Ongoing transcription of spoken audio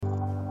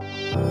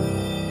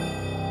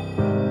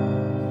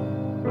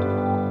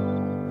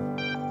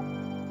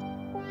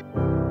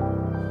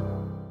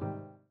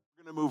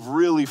Move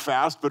really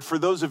fast, but for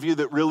those of you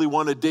that really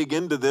want to dig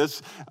into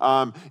this,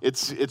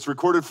 it's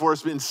recorded for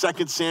us in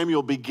 2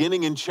 Samuel,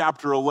 beginning in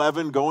chapter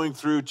 11, going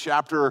through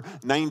chapter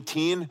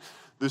 19,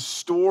 the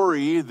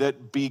story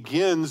that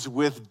begins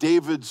with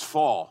David's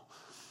fall.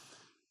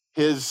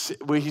 He's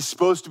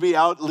supposed to be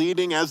out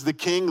leading as the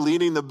king,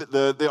 leading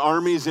the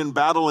armies in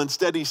battle.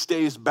 Instead, he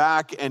stays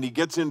back and he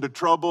gets into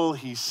trouble.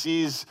 He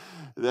sees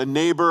the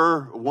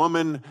neighbor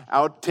woman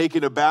out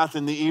taking a bath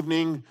in the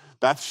evening.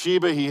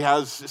 Bathsheba, he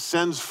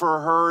sends for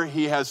her.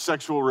 He has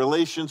sexual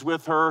relations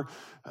with her.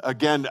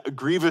 Again, a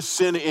grievous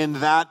sin in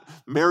that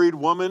married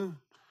woman.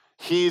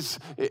 He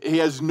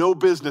has no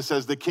business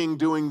as the king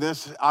doing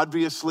this,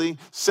 obviously.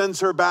 Sends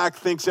her back,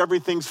 thinks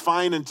everything's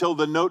fine until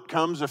the note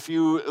comes a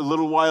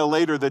little while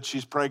later that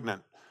she's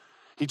pregnant.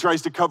 He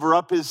tries to cover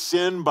up his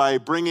sin by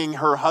bringing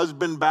her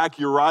husband back,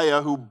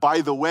 Uriah, who,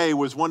 by the way,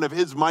 was one of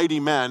his mighty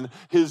men,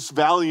 his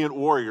valiant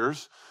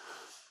warriors.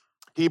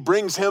 He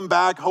brings him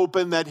back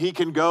hoping that he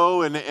can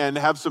go and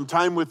have some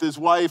time with his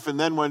wife. And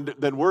then when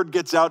word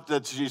gets out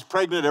that she's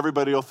pregnant,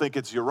 everybody will think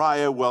it's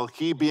Uriah. Well,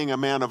 he, being a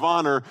man of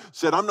honor,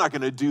 said, I'm not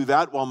going to do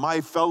that while my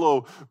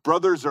fellow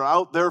brothers are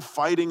out there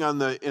fighting in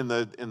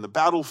the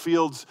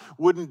battlefields.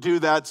 Wouldn't do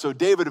that. So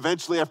David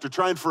eventually, after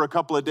trying for a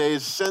couple of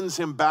days, sends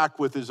him back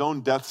with his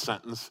own death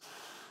sentence.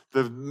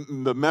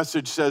 The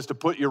message says to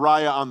put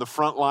Uriah on the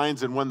front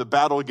lines, and when the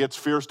battle gets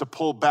fierce, to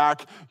pull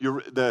back.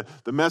 The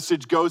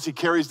message goes, he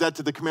carries that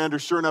to the commander.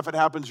 Sure enough, it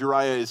happens.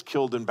 Uriah is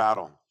killed in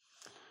battle.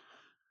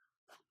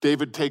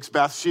 David takes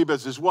Bathsheba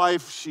as his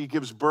wife. She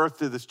gives birth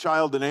to this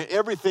child, and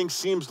everything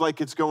seems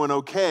like it's going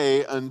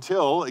okay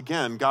until,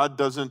 again, God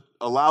doesn't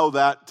allow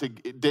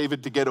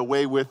David to get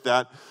away with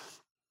that.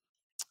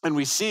 And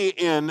we see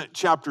in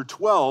chapter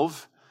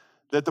 12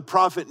 that the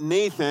prophet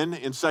Nathan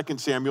in 2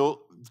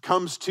 Samuel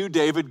comes to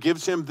David,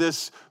 gives him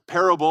this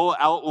parable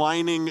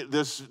outlining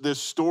this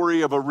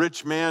story of a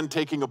rich man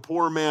taking a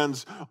poor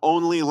man's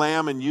only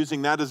lamb and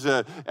using that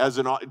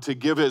to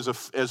give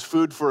as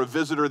food for a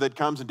visitor that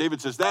comes. And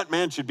David says, that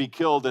man should be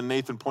killed. And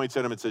Nathan points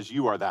at him and says,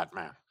 you are that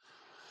man.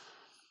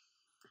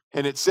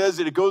 And it says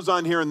that it goes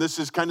on here, and this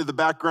is kind of the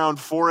background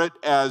for it,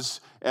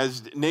 as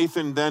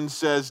Nathan then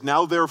says,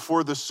 now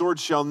therefore the sword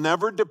shall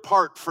never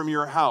depart from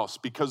your house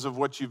because of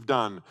what you've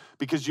done,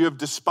 because you have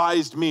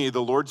despised me,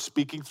 the Lord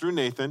speaking through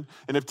Nathan,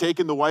 and have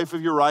taken the wife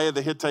of Uriah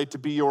the Hittite to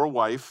be your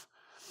wife.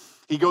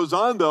 He goes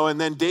on though,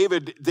 and then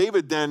David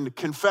then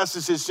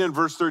confesses his sin.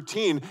 Verse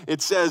 13,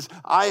 it says,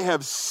 I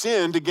have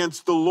sinned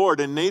against the Lord.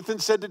 And Nathan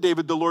said to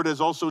David, the Lord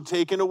has also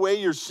taken away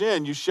your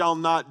sin. You shall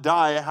not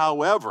die,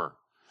 however.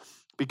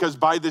 Because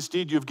by this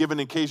deed you have given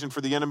occasion for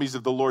the enemies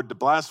of the Lord to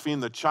blaspheme.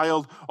 The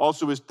child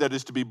also that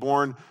is to be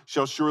born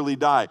shall surely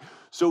die.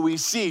 So we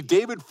see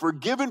David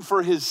forgiven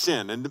for his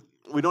sin. And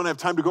we don't have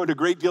time to go into a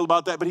great deal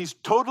about that, but he's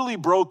totally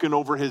broken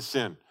over his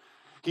sin.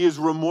 He is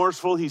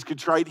remorseful, he's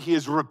contrite, he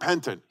is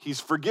repentant. He's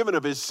forgiven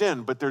of his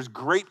sin, but there's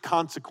great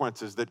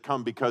consequences that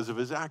come because of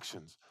his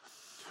actions.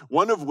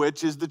 One of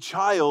which is the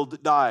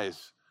child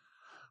dies.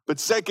 But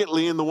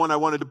secondly, and the one I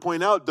wanted to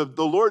point out, the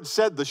Lord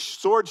said, the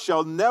sword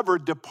shall never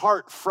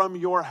depart from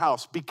your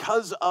house.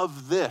 Because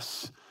of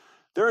this,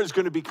 there is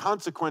going to be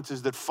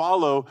consequences that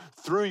follow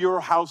through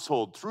your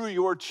household, through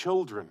your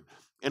children.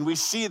 And we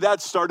see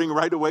that starting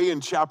right away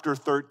in chapter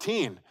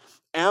 13.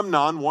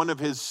 Amnon, one of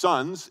his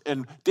sons,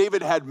 and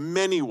David had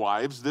many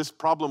wives. This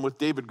problem with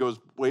David goes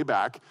way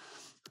back.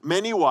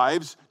 Many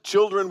wives,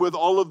 children with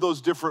all of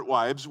those different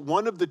wives.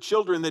 One of the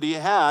children that he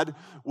had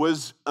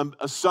was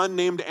a son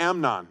named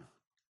Amnon.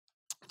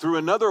 Through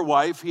another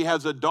wife, he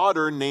has a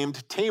daughter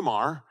named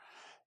Tamar.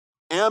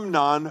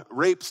 Amnon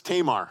rapes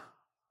Tamar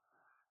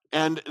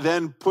and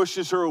then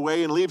pushes her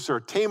away and leaves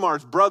her.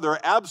 Tamar's brother,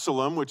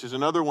 Absalom, which is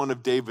another one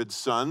of David's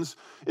sons,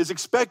 is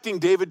expecting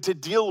David to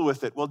deal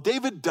with it. Well,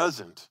 David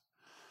doesn't.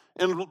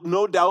 And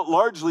no doubt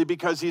largely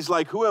because he's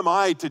like, who am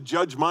I to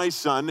judge my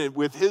son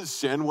with his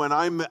sin when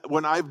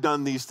I've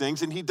done these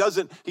things? And he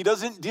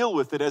doesn't deal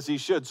with it as he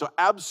should. So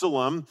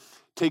Absalom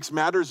takes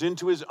matters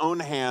into his own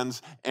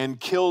hands and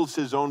kills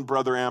his own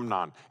brother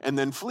Amnon, and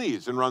then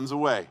flees and runs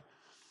away.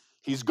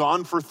 He's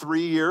gone for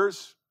 3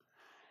 years.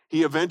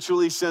 He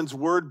eventually sends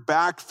word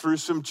back through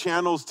some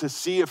channels to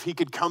see if he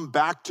could come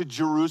back to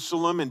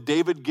Jerusalem, and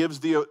David gives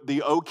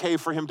the okay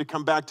for him to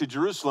come back to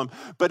Jerusalem.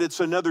 But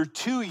it's another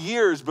 2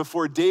 years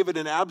before David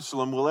and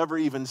Absalom will ever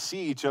even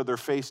see each other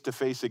face to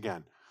face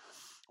again.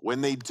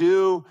 When they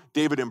do,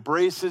 David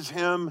embraces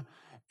him,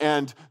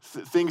 and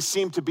things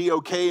seem to be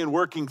okay and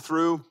working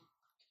through.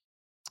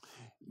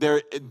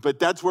 But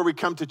that's where we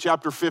come to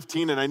chapter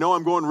 15, and I know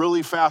I'm going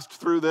really fast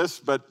through this,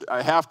 but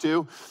I have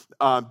to.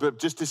 But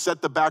just to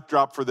set the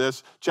backdrop for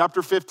this,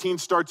 chapter 15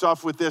 starts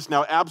off with this.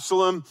 Now,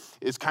 Absalom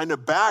is kind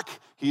of back.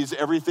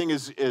 Everything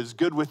is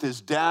good with his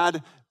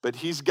dad, but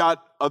he's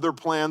got other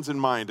plans in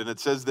mind. And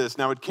it says this,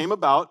 now it came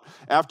about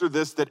after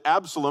this that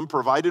Absalom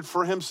provided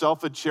for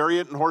himself a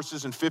chariot and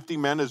horses and 50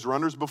 men as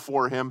runners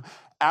before him.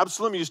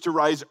 Absalom used to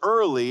rise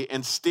early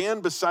and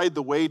stand beside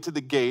the way to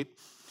the gate.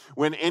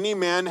 When any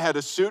man had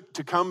a suit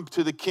to come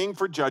to the king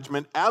for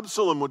judgment,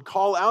 Absalom would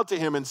call out to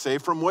him and say,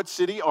 "From what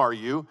city are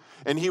you?"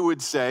 And he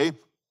would say,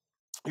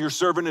 "Your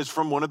servant is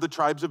from one of the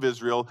tribes of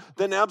Israel."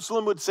 Then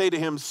Absalom would say to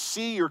him,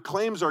 "See, your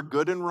claims are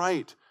good and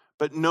right,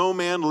 but no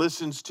man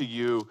listens to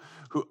you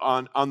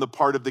on the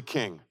part of the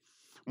king."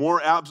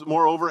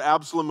 Moreover,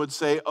 Absalom would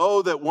say,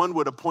 "Oh, that one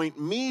would appoint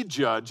me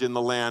judge in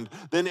the land.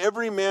 Then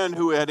every man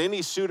who had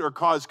any suit or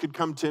cause could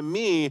come to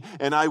me,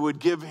 and I would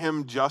give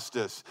him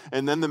justice."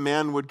 And then the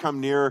man would come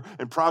near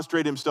and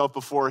prostrate himself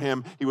before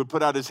him. He would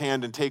put out his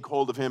hand and take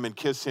hold of him and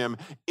kiss him.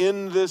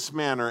 In this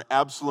manner,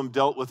 Absalom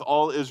dealt with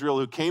all Israel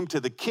who came to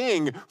the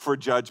king for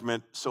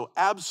judgment. So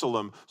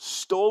Absalom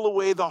stole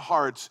away the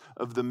hearts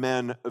of the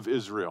men of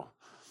Israel.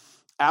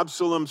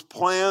 Absalom's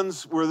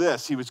plans were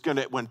this. He was going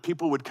to, when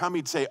people would come,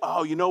 he'd say,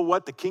 "Oh, you know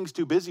what? The king's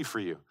too busy for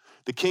you.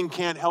 The king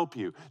can't help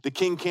you. The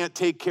king can't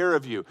take care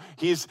of you.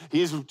 He's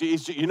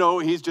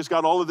just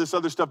got all of this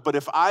other stuff. But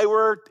if I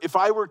were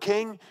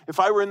king, if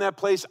I were in that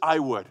place, I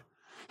would.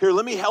 Here,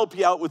 let me help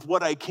you out with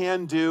what I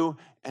can do."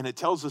 And it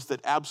tells us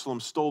that Absalom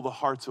stole the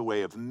hearts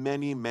away of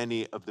many,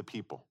 many of the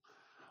people.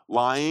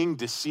 Lying,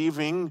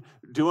 deceiving,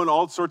 doing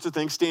all sorts of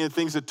things, saying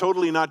things that are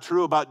totally not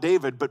true about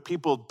David, but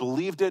people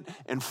believed it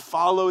and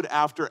followed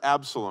after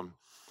Absalom.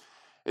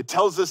 It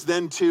tells us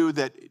then, too,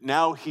 that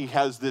now he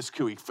has this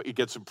coup. He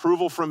gets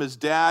approval from his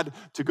dad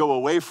to go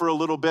away for a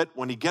little bit.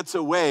 When he gets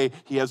away,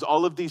 he has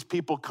all of these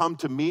people come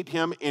to meet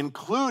him,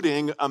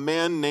 including a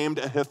man named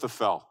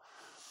Ahithophel,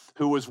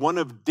 who was one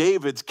of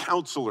David's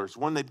counselors,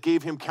 one that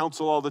gave him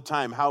counsel all the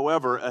time.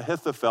 However,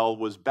 Ahithophel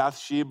was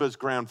Bathsheba's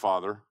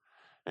grandfather,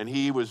 and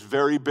he was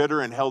very bitter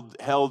and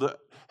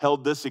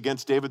held this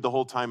against David the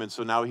whole time. And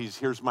so now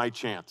here's my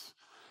chance.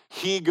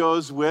 He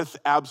goes with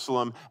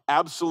Absalom.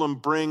 Absalom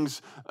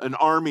brings an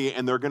army,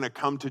 and they're going to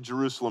come to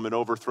Jerusalem and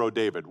overthrow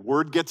David.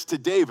 Word gets to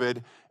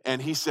David,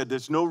 and he said,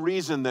 "There's no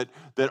reason that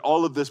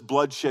all of this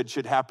bloodshed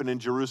should happen in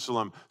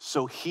Jerusalem."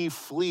 So he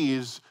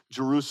flees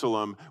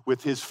Jerusalem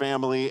with his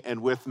family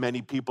and with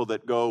many people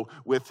that go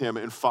with him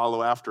and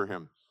follow after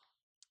him.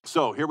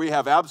 So here we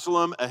have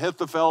Absalom,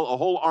 Ahithophel, a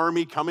whole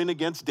army coming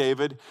against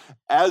David.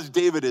 As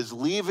David is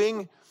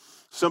leaving,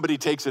 somebody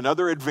takes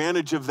another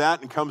advantage of that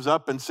and comes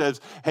up and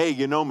says, "Hey,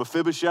 you know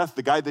Mephibosheth,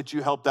 the guy that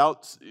you helped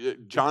out,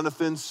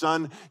 Jonathan's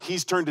son,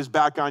 he's turned his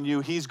back on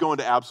you. He's going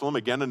to Absalom."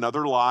 Again,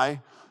 another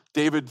lie.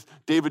 David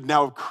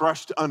now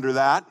crushed under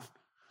that,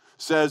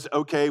 says,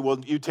 "Okay, well,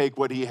 you take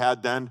what he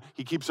had then."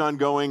 He keeps on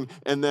going,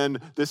 and then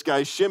this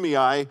guy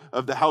Shimei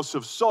of the house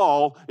of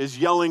Saul is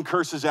yelling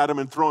curses at him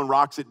and throwing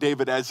rocks at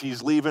David as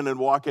he's leaving and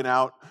walking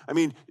out. I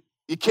mean,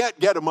 you can't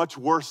get a much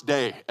worse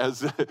day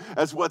as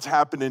what's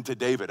happening to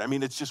David. I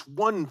mean, it's just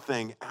one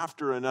thing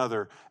after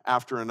another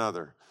after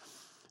another.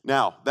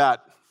 Now,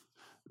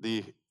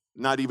 the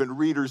not even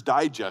Reader's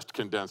Digest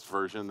condensed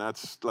version,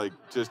 that's like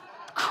just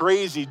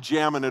crazy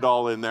jamming it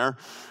all in there.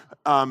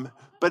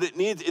 But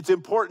it's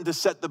important to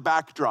set the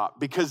backdrop,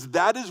 because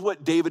that is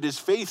what David is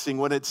facing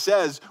when it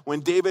says, when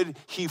David,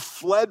 he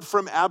fled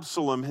from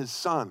Absalom, his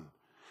son.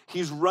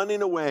 He's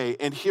running away.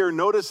 And here,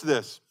 notice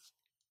this,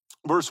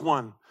 verse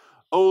 1.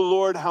 "O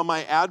Lord, how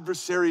my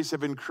adversaries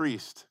have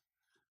increased.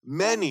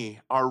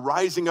 Many are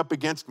rising up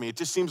against me." It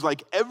just seems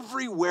like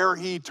everywhere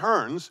he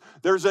turns,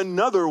 there's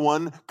another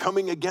one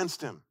coming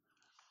against him.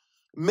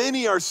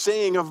 "Many are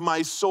saying of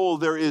my soul,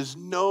 there is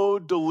no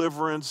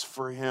deliverance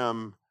for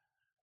him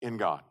in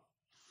God."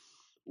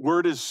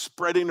 Word is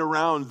spreading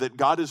around that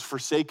God has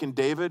forsaken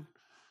David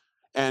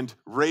and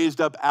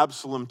raised up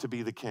Absalom to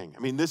be the king.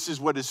 I mean, this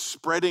is what is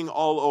spreading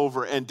all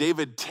over. And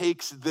David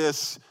takes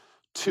this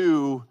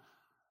to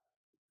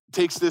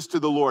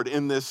the Lord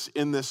in this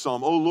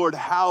psalm. "Oh Lord,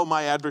 how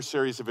my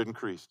adversaries have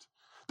increased."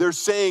 They're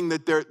saying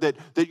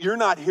that you're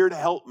not here to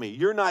help me.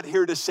 You're not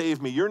here to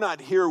save me. You're not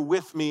here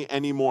with me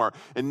anymore.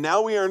 And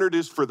now we are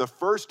introduced for the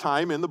first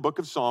time in the book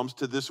of Psalms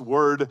to this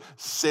word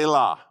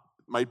Selah.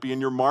 Might be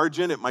in your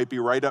margin. It might be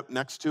right up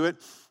next to it.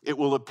 It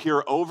will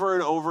appear over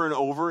and over and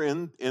over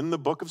in the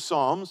book of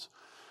Psalms.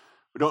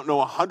 We don't know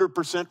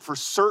 100% for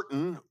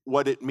certain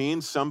what it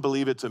means. Some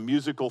believe it's a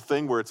musical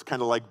thing where it's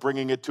kind of like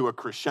bringing it to a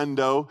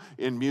crescendo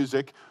in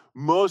music.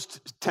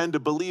 Most tend to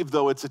believe,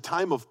 though, it's a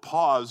time of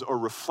pause or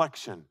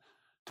reflection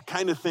to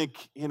kind of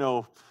think,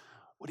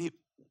 what do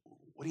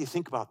you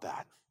think about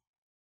that?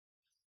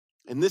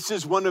 And this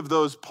is one of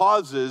those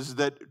pauses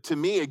that, to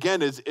me,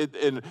 again,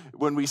 and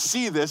when we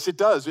see this,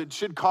 it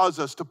should cause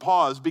us to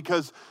pause,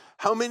 because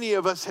how many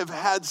of us have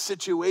had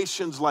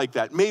situations like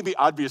that? Maybe,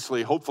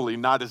 obviously, hopefully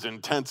not as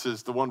intense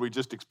as the one we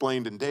just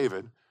explained in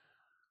David,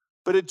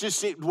 but it just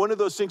seems one of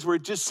those things where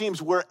it just seems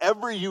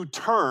wherever you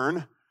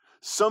turn,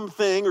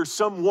 something or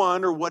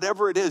someone or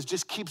whatever it is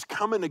just keeps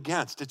coming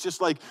against. It's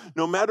just like,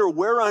 no matter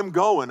where I'm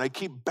going, I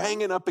keep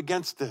banging up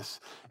against this.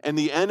 And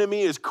the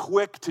enemy is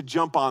quick to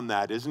jump on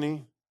that, isn't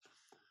he?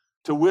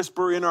 To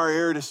whisper in our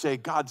ear to say,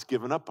 God's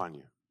given up on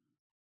you.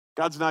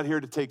 God's not here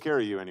to take care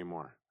of you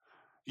anymore.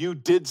 You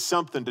did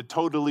something to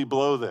totally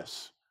blow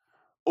this.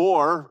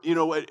 Or,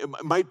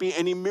 it might be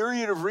any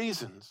myriad of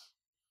reasons.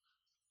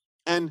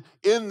 And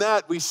in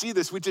that, we see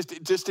this, we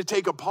just to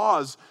take a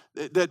pause,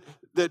 that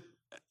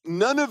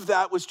none of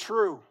that was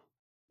true.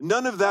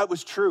 None of that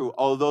was true,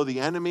 although the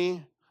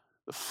enemy,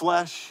 the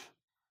flesh,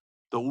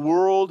 the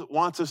world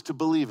wants us to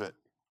believe it.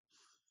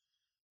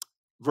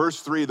 Verse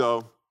 3,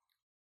 though,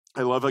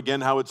 I love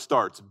again how it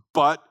starts.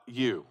 But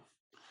you.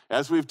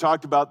 As we've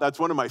talked about, that's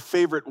one of my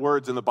favorite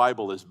words in the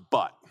Bible is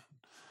but.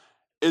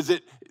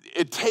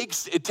 It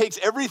takes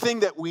everything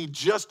that we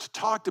just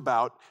talked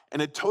about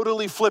and it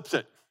totally flips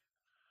it.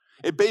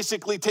 It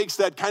basically takes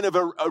that kind of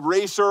a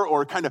eraser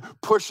or kind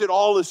of push it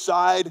all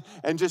aside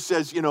and just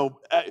says,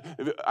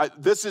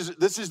 this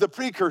is the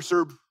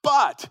precursor,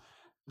 but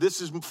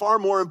this is far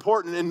more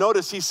important. And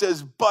notice he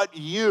says, but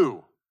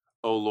you,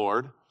 O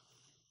Lord,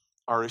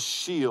 are a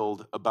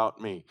shield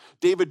about me.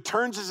 David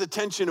turns his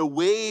attention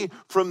away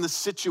from the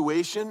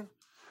situation,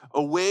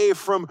 away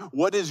from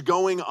what is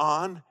going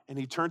on, and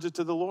he turns it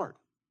to the Lord.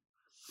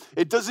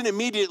 It doesn't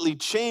immediately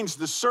change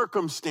the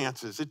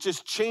circumstances. It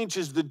just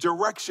changes the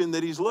direction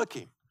that he's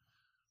looking.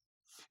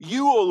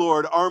 You, O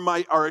Lord,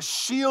 are a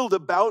shield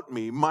about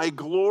me, my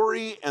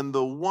glory, and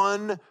the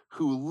one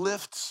who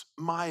lifts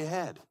my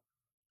head.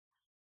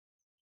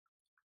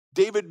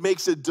 David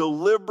makes a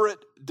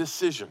deliberate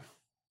decision.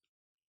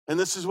 And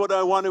this is what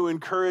I want to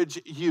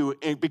encourage you,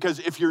 because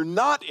if you're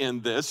not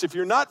in this, if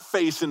you're not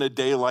facing a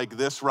day like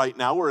this right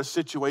now or a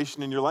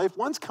situation in your life,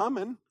 one's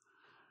coming.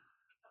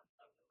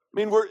 I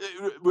mean,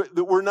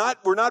 we're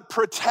not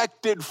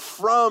protected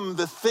from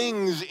the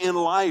things in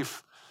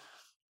life.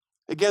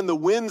 Again, the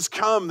winds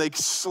come, they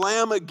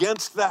slam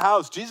against the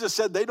house. Jesus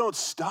said they don't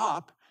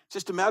stop. It's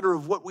just a matter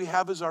of what we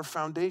have as our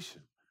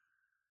foundation.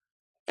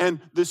 And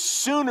the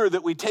sooner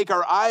that we take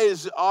our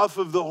eyes off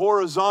of the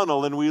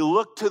horizontal and we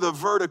look to the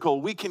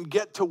vertical, we can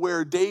get to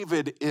where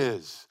David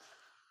is.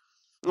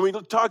 And we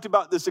talked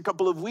about this a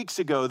couple of weeks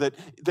ago, that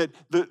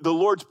the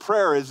Lord's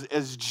Prayer,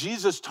 as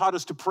Jesus taught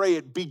us to pray,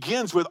 it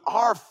begins with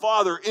our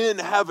Father in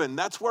heaven.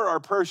 That's where our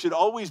prayer should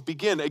always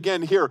begin.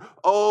 Again here,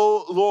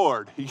 O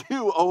Lord,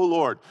 you, O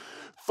Lord,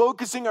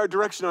 focusing our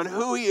direction on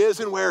who he is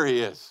and where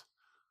he is.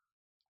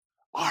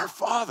 Our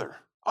Father,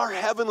 our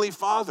Heavenly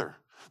Father,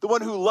 the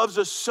one who loves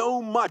us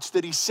so much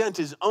that he sent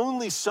his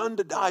only Son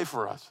to die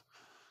for us.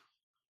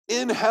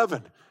 In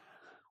heaven,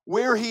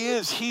 where he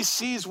is, he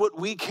sees what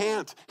we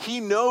can't. He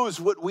knows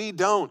what we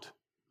don't.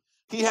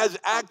 He has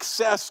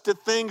access to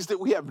things that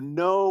we have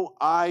no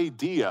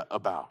idea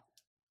about.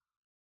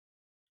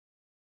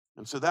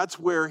 And so that's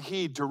where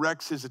he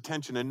directs his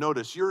attention. And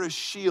notice, you're a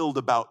shield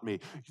about me,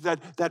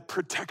 that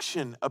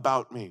protection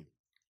about me.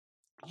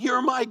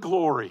 You're my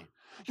glory.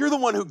 You're the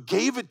one who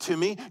gave it to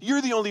me.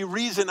 You're the only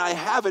reason I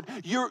have it.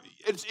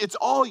 It's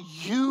all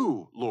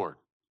you, Lord.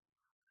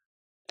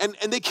 And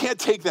they can't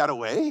take that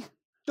away.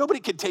 Nobody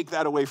can take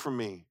that away from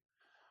me.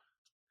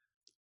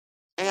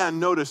 And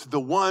notice, the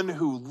one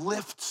who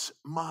lifts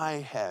my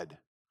head.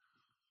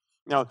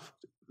 Now,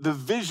 the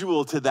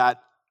visual to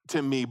that,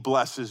 to me,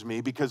 blesses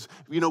me, because,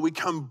 we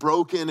come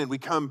broken and we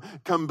come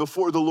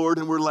before the Lord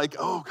and we're like,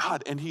 oh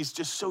God, and he's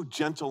just so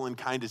gentle and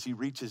kind as he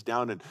reaches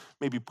down and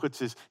maybe puts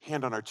his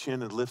hand on our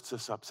chin and lifts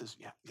us up, says,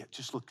 yeah,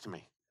 just look to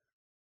me.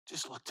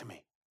 Just look to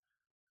me.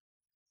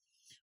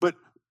 But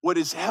what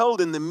is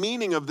held in the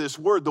meaning of this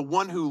word, the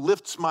one who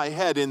lifts my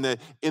head, in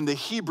the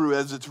Hebrew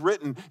as it's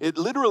written, it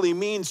literally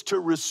means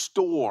to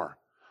restore,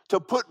 to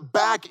put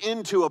back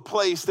into a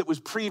place that was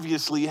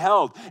previously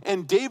held.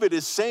 And David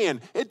is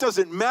saying, it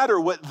doesn't matter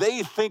what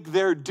they think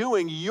they're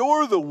doing.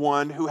 You're the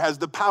one who has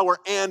the power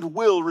and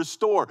will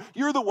restore.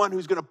 You're the one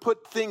who's going to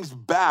put things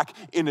back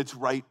in its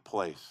right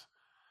place.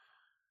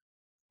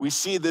 We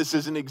see this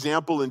as an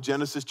example in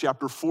Genesis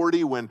chapter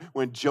 40 when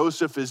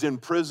Joseph is in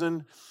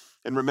prison.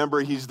 And remember,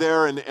 he's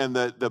there, and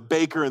the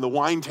baker and the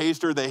wine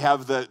taster, they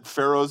have the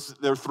pharaohs,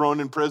 they're thrown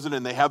in prison,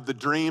 and they have the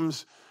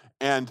dreams.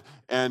 And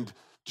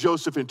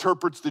Joseph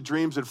interprets the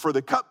dreams, and for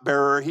the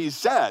cupbearer, he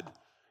said,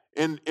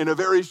 in a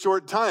very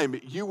short time,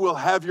 you will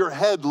have your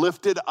head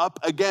lifted up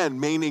again,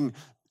 meaning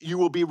you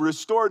will be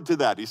restored to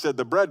that. He said,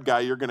 the bread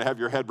guy, you're going to have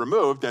your head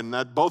removed, and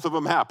that both of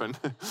them happened.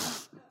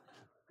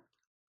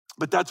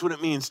 But that's what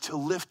it means to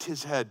lift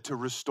his head, to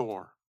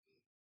restore.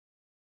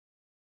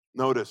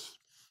 Notice,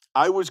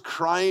 I was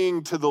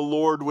crying to the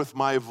Lord with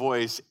my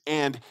voice,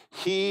 and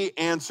he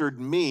answered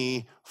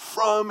me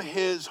from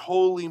his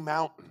holy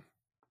mountain.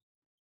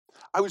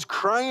 I was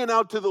crying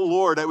out to the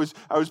Lord. I was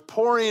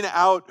pouring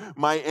out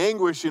my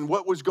anguish in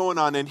what was going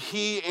on, and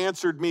he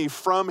answered me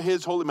from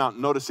his holy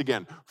mountain. Notice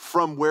again,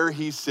 from where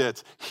he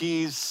sits,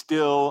 he's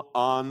still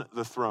on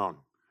the throne.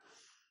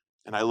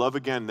 And I love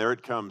again, there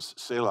it comes,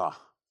 Selah.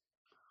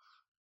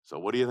 So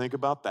what do you think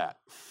about that?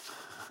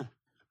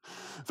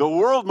 The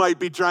world might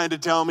be trying to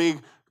tell me,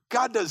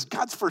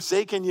 God's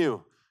forsaken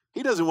you.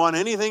 He doesn't want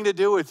anything to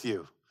do with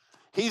you.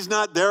 He's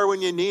not there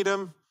when you need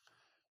him.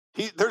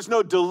 There's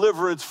no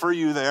deliverance for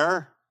you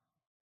there.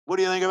 What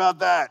do you think about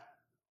that?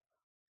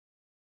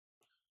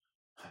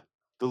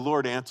 The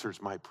Lord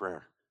answers my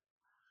prayer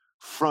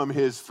from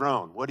his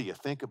throne. What do you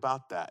think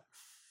about that?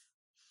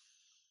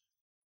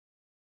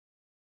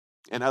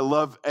 And I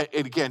love,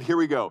 and again, here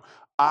we go.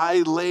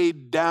 I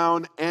laid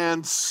down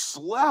and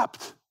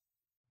slept.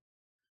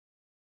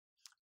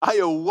 I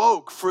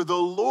awoke, for the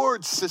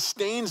Lord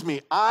sustains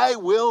me. I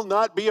will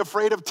not be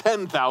afraid of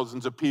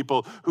 10,000s of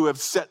people who have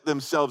set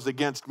themselves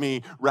against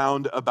me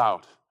round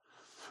about.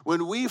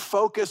 When we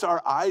focus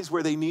our eyes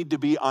where they need to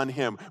be on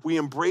him, we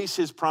embrace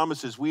his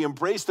promises. We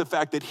embrace the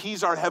fact that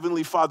he's our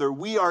heavenly Father.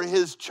 We are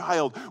his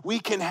child. We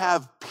can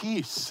have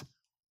peace.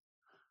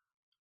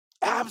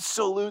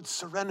 Absolute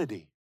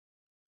serenity.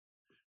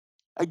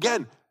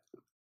 Again,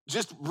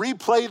 just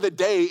replay the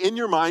day in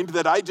your mind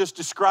that I just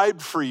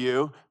described for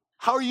you.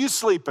 How are you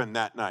sleeping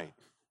that night?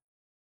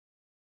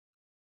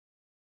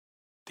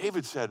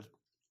 David said,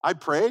 I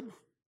prayed,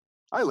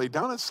 I laid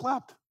down and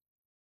slept.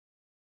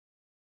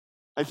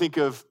 I think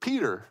of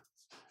Peter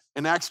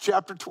in Acts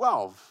chapter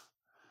 12.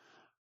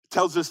 It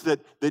tells us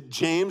that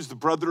James, the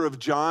brother of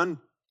John,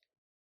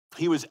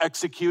 he was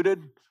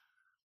executed,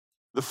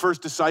 the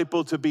first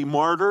disciple to be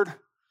martyred.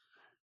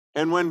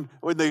 And when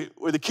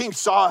the king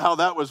saw how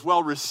that was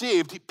well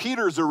received,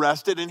 Peter's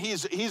arrested and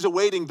he's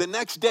awaiting the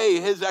next day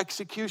his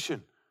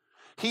execution.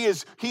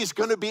 He's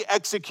going to be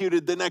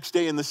executed the next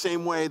day in the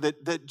same way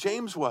that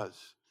James was.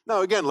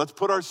 Now, again, let's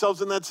put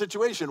ourselves in that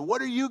situation.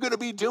 What are you going to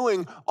be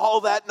doing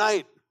all that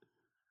night?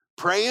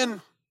 Praying?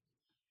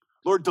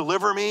 Lord,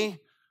 deliver me.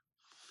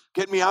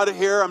 Get me out of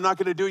here. I'm not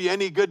going to do you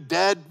any good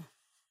dead.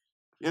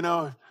 You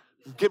know,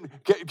 get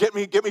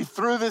me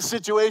through this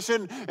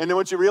situation. And then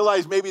once you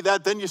realize maybe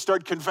that, then you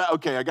start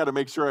okay, I got to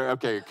make sure,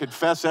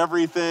 confess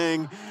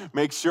everything.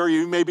 Make sure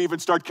you maybe even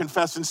start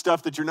confessing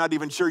stuff that you're not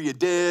even sure you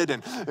did.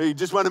 And you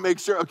just want to make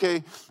sure,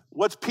 okay,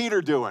 what's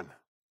Peter doing?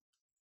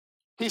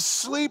 He's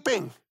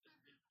sleeping.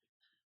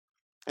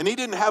 And he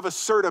didn't have a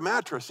Serta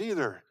mattress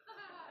either.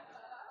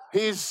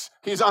 He's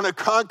on a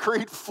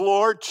concrete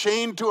floor,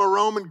 chained to a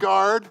Roman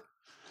guard.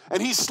 And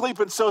he's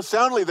sleeping so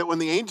soundly that when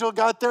the angel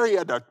got there, he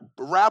had to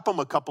rap him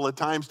a couple of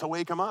times to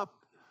wake him up.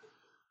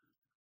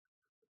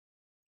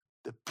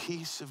 The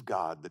peace of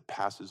God that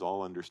passes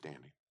all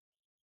understanding.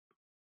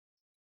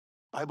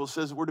 The Bible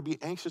says we're to be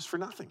anxious for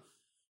nothing.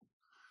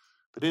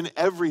 But in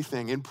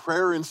everything, in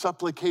prayer and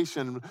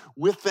supplication,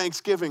 with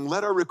thanksgiving,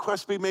 let our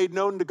requests be made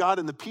known to God,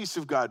 and the peace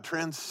of God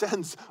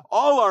transcends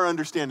all our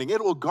understanding.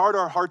 It will guard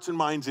our hearts and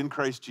minds in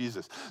Christ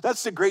Jesus.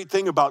 That's the great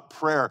thing about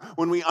prayer.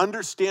 When we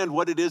understand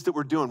what it is that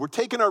we're doing, we're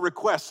taking our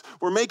requests,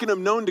 we're making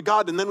them known to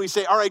God, and then we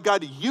say, all right,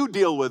 God, you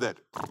deal with it.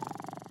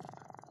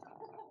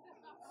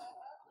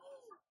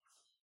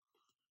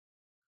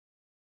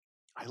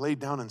 I laid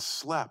down and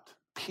slept.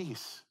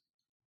 Peace.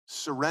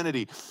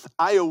 Serenity.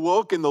 I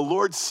awoke and the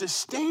Lord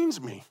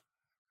sustains me.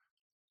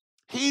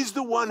 He's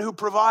the one who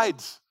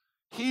provides.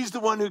 He's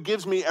the one who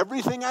gives me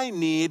everything I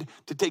need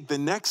to take the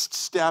next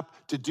step,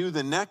 to do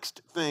the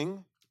next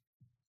thing.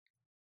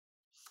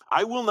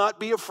 I will not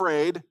be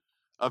afraid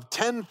of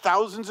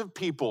 10,000s of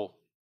people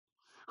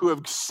who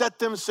have set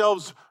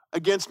themselves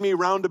against me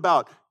round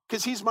about,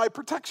 because he's my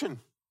protection.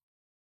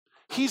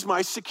 He's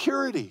my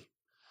security.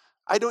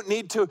 I don't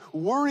need to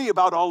worry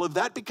about all of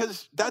that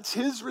because that's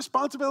his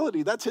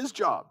responsibility. That's his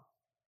job.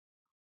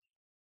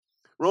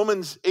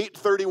 Romans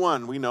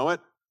 8:31, we know it.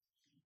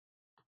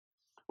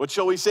 What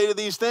shall we say to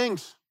these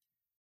things?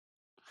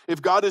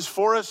 If God is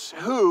for us,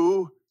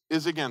 who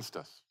is against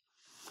us?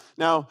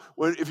 Now,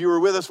 if you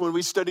were with us when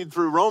we studied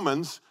through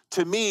Romans,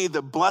 to me,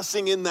 the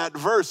blessing in that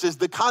verse is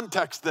the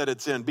context that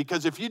it's in.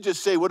 Because if you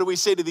just say, what do we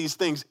say to these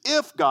things?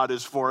 If God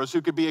is for us,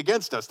 who could be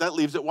against us? That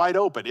leaves it wide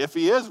open. If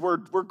he is, we're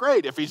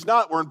great. If he's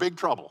not, we're in big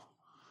trouble.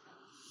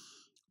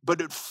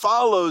 But it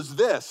follows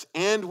this,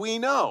 and we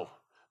know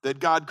that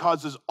God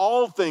causes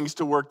all things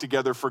to work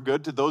together for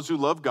good to those who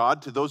love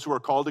God, to those who are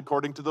called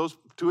according to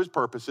his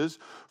purposes.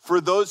 For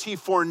those he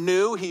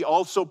foreknew, he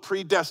also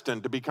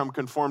predestined to become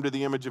conformed to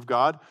the image of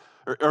God,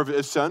 or of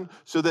his son,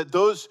 so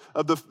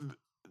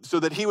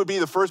that he would be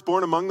the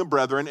firstborn among the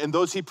brethren. And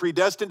those he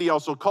predestined, he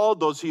also called.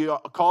 Those he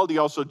called, he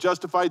also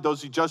justified.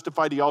 Those he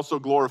justified, he also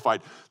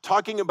glorified.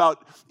 Talking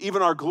about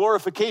even our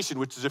glorification,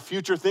 which is a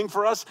future thing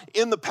for us,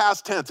 in the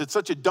past tense. It's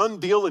such a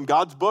done deal in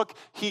God's book,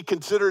 he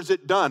considers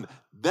it done.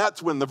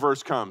 That's when the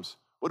verse comes.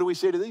 What do we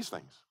say to these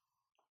things?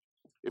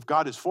 If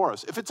God is for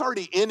us. If it's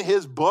already in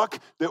his book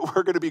that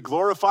we're going to be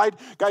glorified,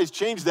 guys,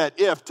 change that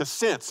if to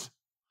since.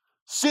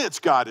 Since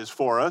God is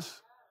for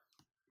us,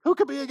 who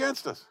could be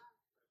against us?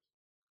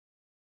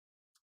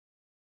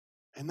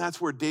 And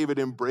that's where David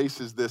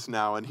embraces this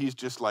now. And he's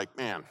just like,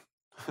 man,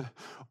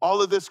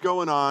 all of this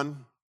going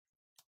on,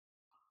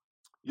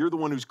 you're the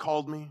one who's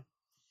called me.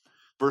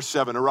 Verse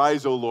 7,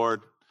 arise, O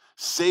Lord,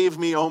 save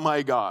me, O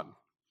my God.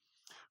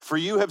 For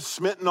you have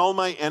smitten all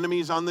my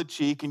enemies on the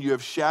cheek, and you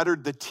have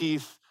shattered the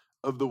teeth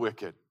of the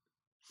wicked.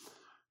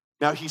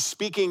 Now, he's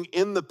speaking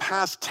in the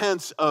past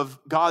tense of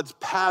God's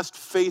past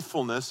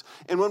faithfulness.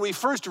 And when we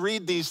first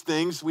read these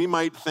things, we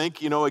might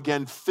think,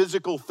 again,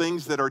 physical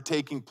things that are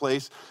taking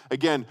place.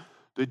 Again,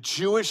 the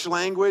Jewish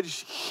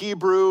language,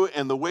 Hebrew,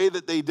 and the way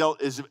that they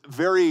dealt is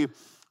very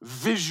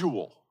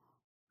visual.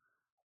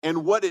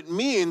 And what it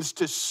means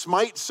to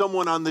smite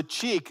someone on the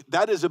cheek,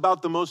 that is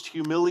about the most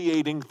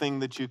humiliating thing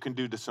that you can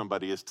do to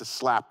somebody, is to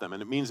slap them.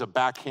 And it means a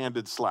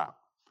backhanded slap.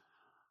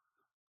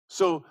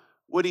 So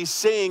what he's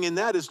saying in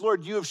that is,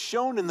 Lord, you have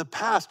shown in the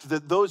past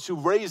that those who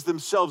raise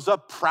themselves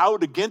up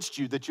proud against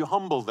you, that you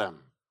humble them.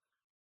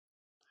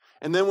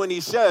 And then when he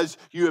says,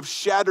 you have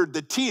shattered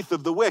the teeth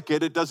of the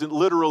wicked, it doesn't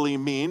literally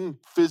mean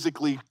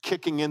physically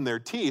kicking in their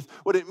teeth.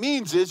 What it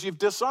means is you've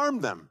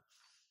disarmed them.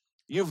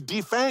 You've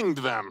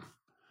defanged them.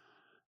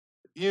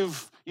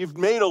 You've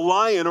made a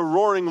lion, a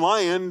roaring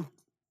lion,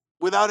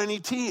 without any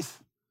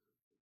teeth.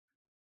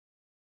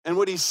 And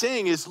what he's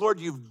saying is, Lord,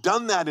 you've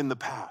done that in the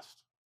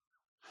past.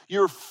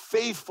 You're a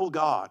faithful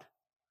God.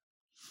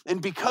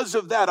 And because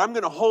of that, I'm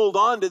going to hold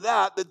on to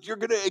that you're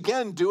going to,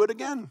 again, do it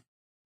again.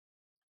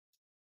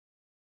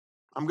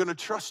 I'm going to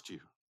trust you.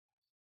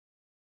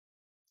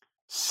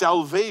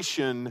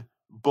 Salvation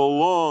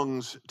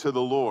belongs to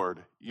the Lord.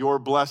 Your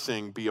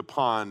blessing be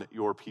upon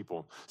your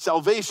people.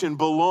 Salvation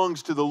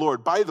belongs to the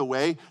Lord. By the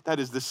way, that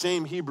is the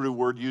same Hebrew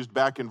word used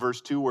back in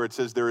verse 2 where it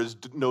says there is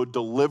no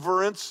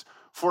deliverance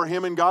for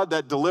him and God.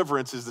 That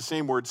deliverance is the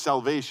same word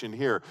salvation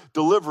here.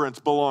 Deliverance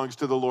belongs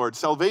to the Lord.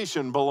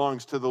 Salvation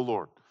belongs to the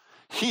Lord.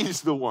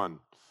 He's the one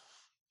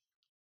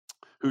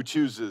who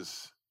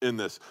chooses in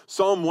this.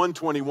 Psalm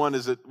 121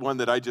 is one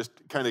that I just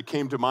kind of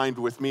came to mind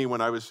with me when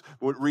I was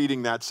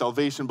reading that.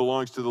 Salvation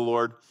belongs to the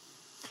Lord.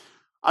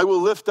 I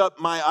will lift up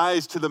my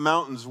eyes to the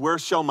mountains. Where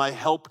shall my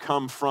help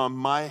come from?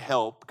 My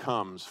help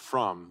comes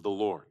from the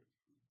Lord,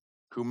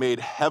 who made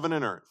heaven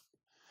and earth.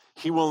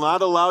 He will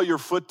not allow your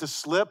foot to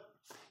slip.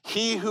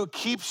 He who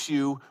keeps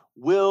you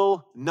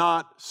will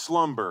not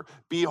slumber.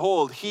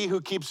 Behold, he who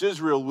keeps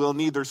Israel will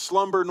neither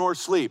slumber nor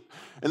sleep.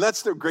 And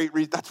that's the great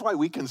reason. That's why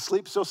we can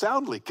sleep so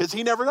soundly, because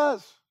he never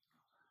does.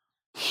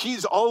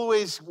 He's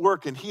always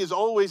working. He is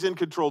always in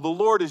control. The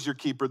Lord is your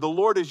keeper. The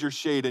Lord is your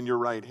shade in your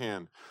right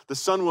hand. The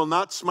sun will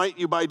not smite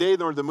you by day,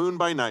 nor the moon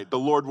by night. The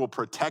Lord will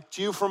protect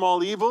you from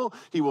all evil.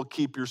 He will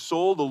keep your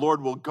soul. The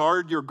Lord will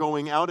guard your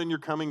going out and your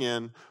coming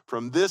in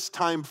from this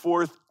time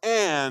forth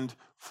and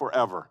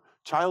forever.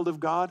 Child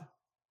of God,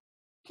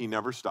 he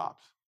never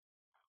stops.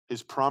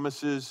 His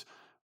promises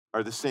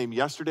are the same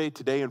yesterday,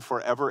 today, and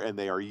forever, and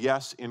they are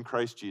yes in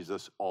Christ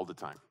Jesus all the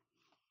time.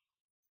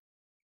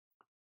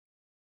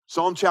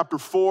 Psalm chapter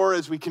 4,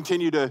 as we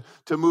continue to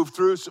move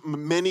through,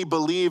 many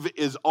believe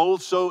is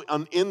also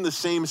in the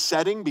same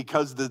setting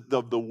because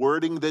the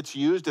wording that's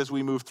used as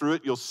we move through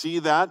it. You'll see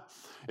that.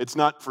 It's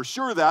not for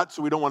sure that,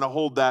 so we don't want to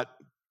hold that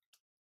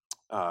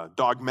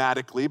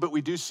dogmatically, but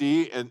we do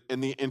see in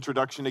the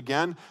introduction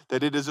again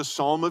that it is a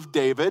psalm of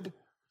David.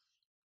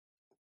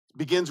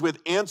 Begins with,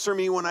 answer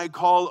me when I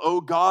call, O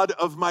God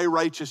of my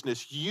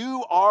righteousness.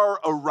 You are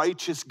a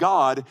righteous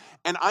God,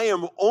 and I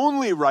am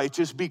only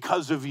righteous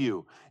because of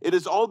you. It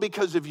is all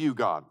because of you,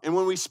 God. And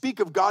when we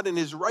speak of God and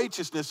his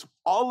righteousness,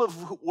 all of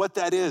what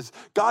that is,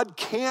 God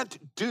can't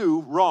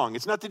do wrong.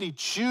 It's not that he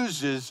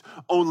chooses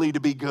only to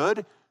be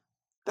good.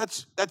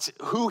 That's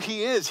who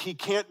he is. He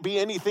can't be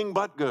anything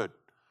but good.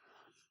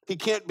 He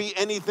can't be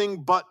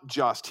anything but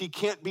just. He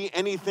can't be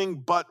anything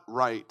but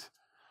right.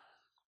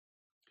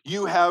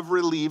 You have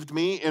relieved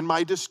me in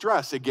my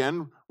distress.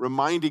 Again,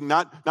 reminding,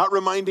 not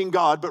reminding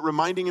God, but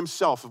reminding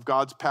himself of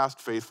God's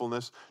past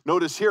faithfulness.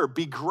 Notice here,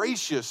 be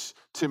gracious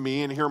to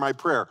me and hear my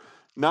prayer.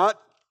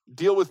 Not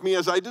deal with me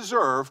as I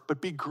deserve,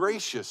 but be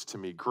gracious to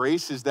me.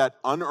 Grace is that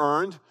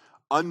unearned,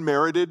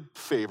 unmerited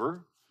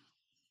favor.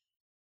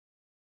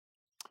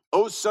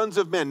 O sons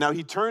of men. Now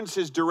he turns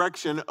his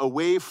direction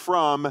away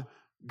from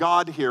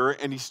God here,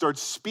 and he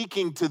starts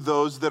speaking to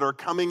those that are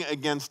coming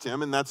against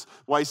him, and that's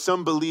why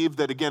some believe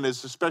that, again,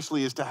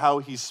 especially as to how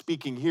he's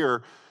speaking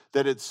here,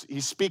 that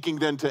he's speaking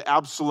then to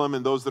Absalom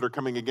and those that are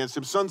coming against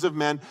him. Sons of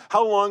men,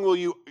 how long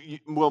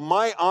will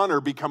my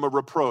honor become a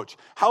reproach?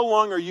 How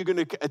long are you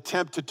going to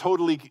attempt to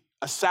totally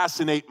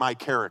assassinate my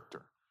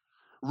character,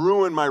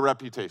 ruin my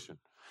reputation?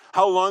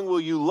 How long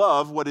will you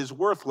love what is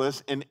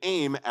worthless and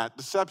aim at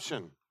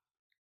deception?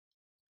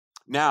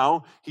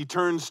 Now he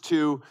turns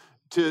to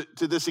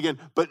this again,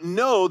 but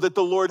know that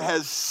the Lord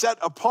has set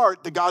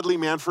apart the godly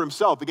man for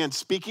himself. Again,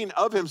 speaking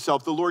of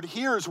himself, the Lord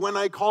hears when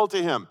I call to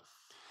him.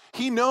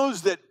 He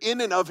knows that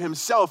in and of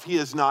himself, he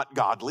is not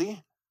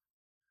godly.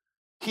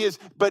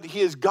 But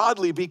he is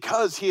godly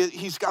because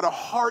he's got a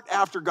heart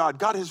after God.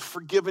 God has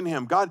forgiven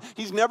him.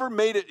 He's never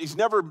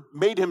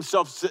made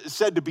himself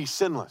said to be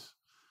sinless.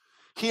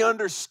 He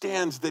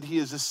understands that he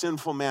is a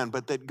sinful man,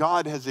 but that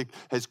God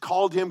has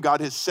called him,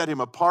 God has set him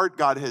apart,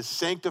 God has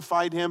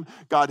sanctified him,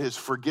 God has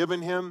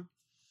forgiven him.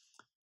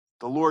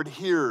 The Lord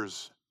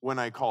hears when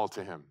I call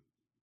to him.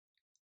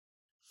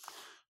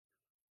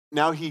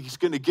 Now he's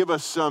going to give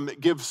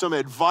some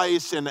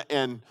advice,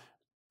 and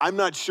I'm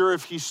not sure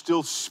if he's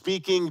still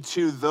speaking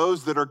to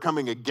those that are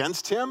coming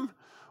against him,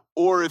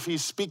 or if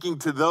he's speaking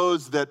to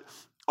those that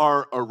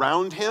are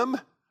around him.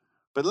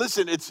 But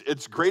listen,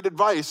 it's great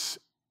advice.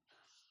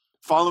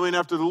 Following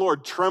after the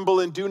Lord,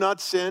 tremble and do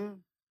not sin.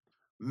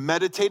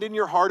 Meditate in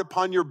your heart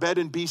upon your bed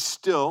and be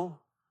still.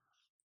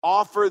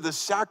 Offer the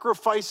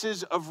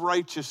sacrifices of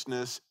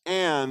righteousness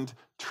and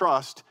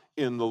trust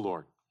in the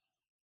Lord.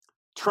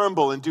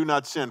 Tremble and do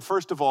not sin.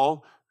 First of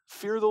all,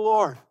 fear the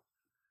Lord.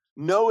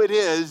 Know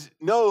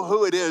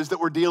who it is that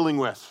we're dealing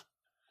with.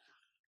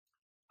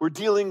 We're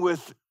dealing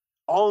with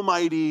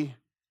almighty,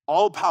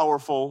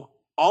 all-powerful,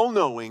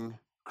 all-knowing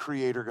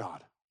Creator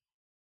God.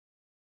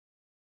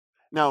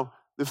 Now,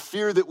 the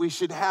fear that we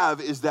should have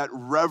is that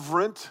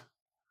reverent,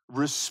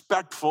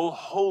 respectful,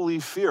 holy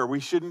fear. We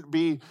shouldn't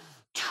be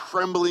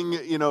trembling,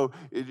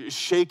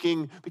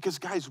 shaking, because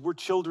guys, we're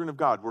children of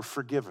God. We're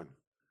forgiven.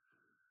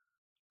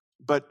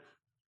 But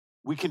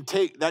we can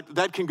take,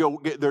 that can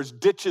go, there's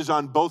ditches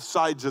on both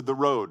sides of the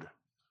road.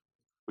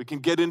 We can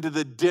get into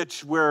the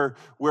ditch where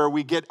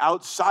we get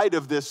outside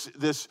of this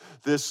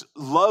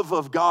love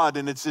of God,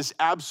 and it's this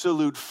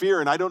absolute fear.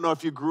 And I don't know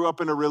if you grew up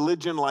in a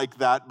religion like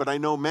that, but I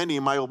know many.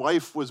 My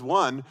wife was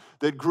one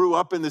that grew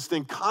up in this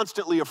thing,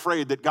 constantly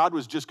afraid that God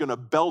was just going to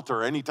belt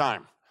her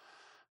anytime.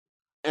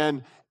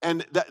 And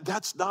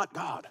that's not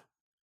God.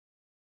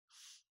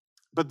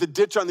 But the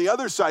ditch on the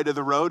other side of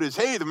the road is,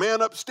 hey, the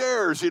man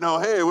upstairs, hey,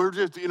 we're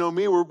just,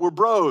 we're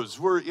bros.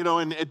 We're,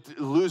 and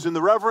losing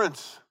the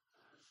reverence.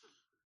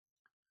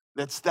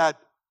 That's that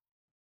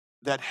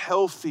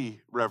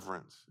healthy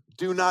reverence.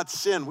 Do not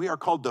sin. We are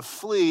called to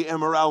flee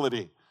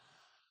immorality.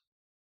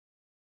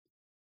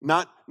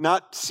 Not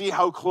see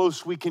how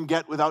close we can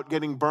get without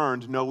getting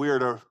burned. No, we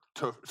are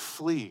to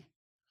flee.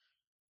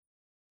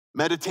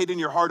 Meditate in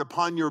your heart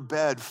upon your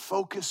bed.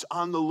 Focus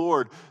on the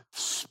Lord.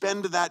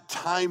 Spend that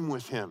time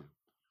with him.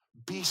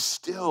 Be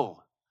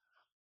still.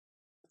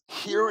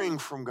 Hearing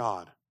from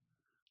God.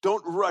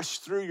 Don't rush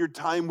through your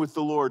time with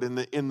the Lord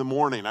in the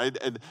morning.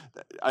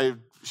 I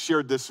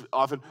shared this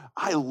often.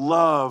 I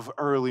love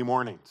early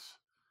mornings.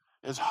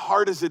 As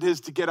hard as it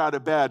is to get out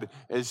of bed,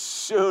 as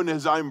soon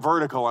as I'm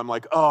vertical, I'm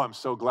like, oh, I'm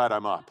so glad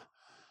I'm up.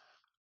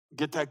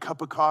 Get that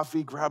cup of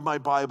coffee, grab my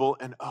Bible,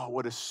 and oh,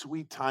 what a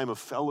sweet time of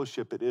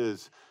fellowship it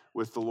is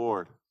with the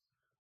Lord.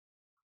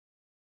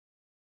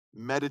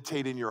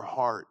 Meditate in your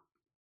heart.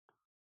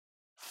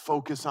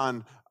 Focus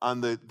on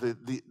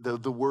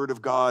the word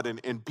of God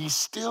and be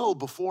still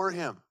before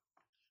him.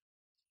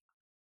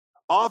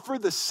 Offer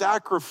the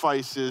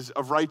sacrifices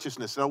of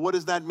righteousness. Now, what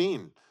does that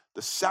mean?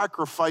 The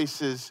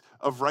sacrifices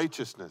of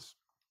righteousness.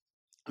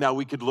 Now,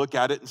 we could look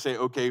at it and say,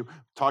 okay,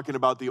 talking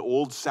about the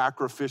old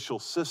sacrificial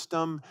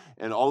system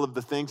and all of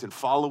the things and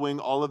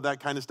following all of that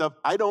kind of stuff.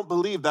 I don't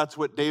believe that's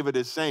what David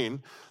is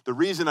saying. The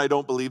reason I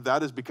don't believe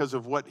that is because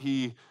of what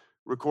he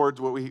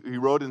records, what he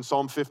wrote in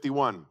Psalm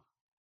 51.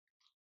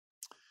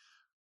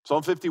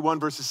 Psalm 51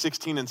 verses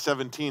 16 and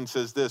 17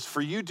 says this,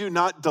 "For you do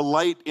not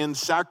delight in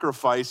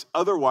sacrifice,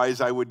 otherwise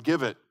I would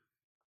give it.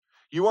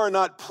 You are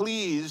not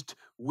pleased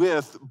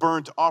with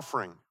burnt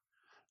offering.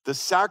 The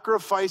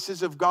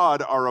sacrifices of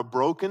God are a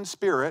broken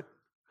spirit,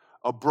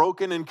 a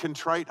broken and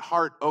contrite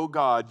heart, O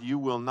God, you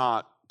will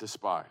not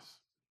despise."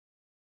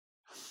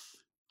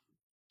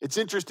 It's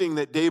interesting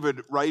that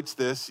David writes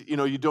this,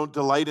 you don't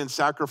delight in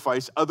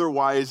sacrifice,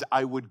 otherwise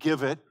I would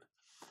give it.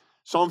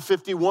 Psalm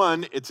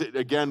 51, it's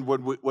again,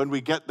 when we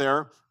get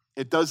there,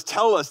 it does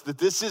tell us that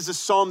this is a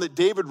psalm that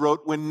David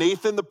wrote when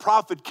Nathan the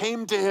prophet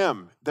came to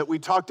him that we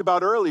talked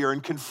about earlier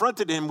and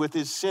confronted him with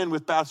his sin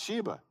with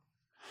Bathsheba.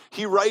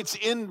 He writes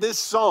in this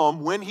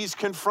psalm, when he's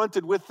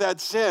confronted with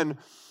that sin,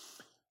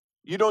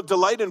 you don't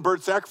delight in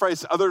burnt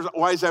sacrifice,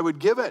 otherwise I would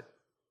give it.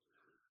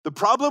 The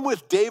problem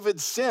with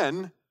David's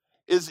sin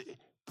is,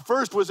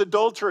 first was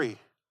adultery.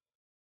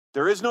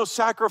 There is no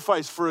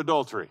sacrifice for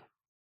adultery.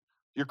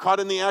 You're caught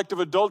in the act of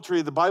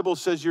adultery, the Bible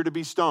says you're to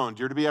be stoned,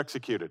 you're to be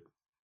executed.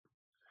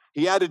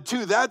 He added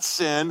to that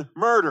sin,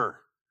 murder.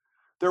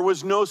 There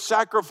was no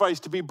sacrifice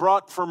to be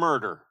brought for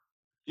murder.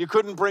 You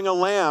couldn't bring a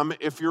lamb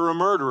if you're a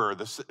murderer.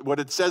 What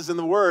it says in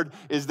the word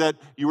is that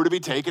you were to be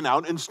taken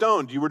out and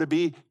stoned. You were to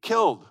be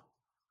killed.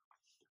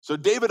 So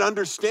David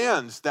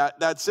understands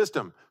that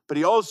system, but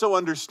he also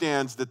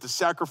understands that the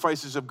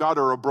sacrifices of God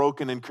are a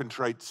broken and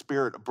contrite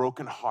spirit, a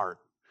broken heart.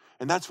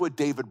 And that's what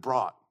David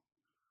brought.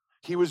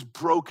 He was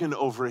broken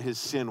over his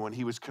sin when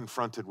he was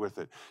confronted with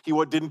it. He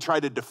didn't try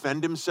to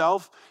defend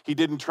himself. He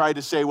didn't try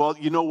to say, well,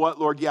 you know what,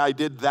 Lord, yeah, I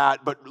did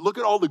that, but look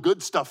at all the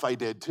good stuff I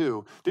did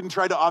too. Didn't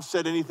try to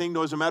offset anything.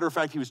 No, as a matter of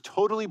fact, he was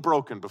totally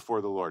broken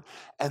before the Lord.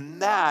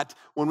 And that,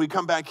 when we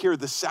come back here,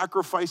 the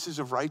sacrifices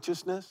of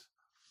righteousness,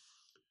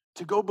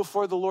 to go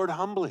before the Lord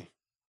humbly,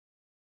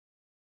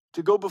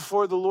 to go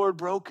before the Lord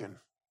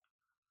broken.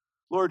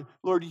 Lord,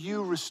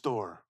 you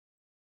restore.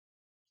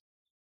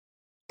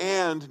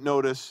 And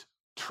notice,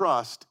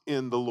 trust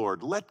in the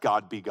Lord. Let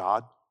God be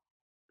God.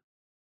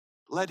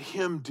 Let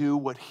him do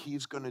what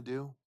he's going to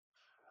do.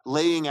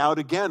 Laying out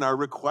again our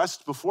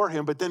requests before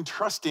him, but then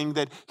trusting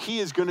that he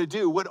is going to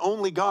do what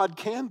only God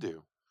can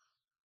do.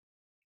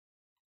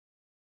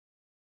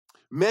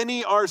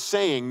 Many are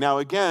saying, now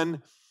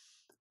again,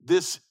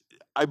 this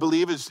I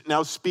believe is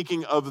now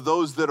speaking of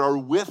those that are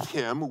with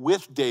him,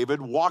 with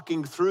David,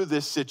 walking through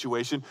this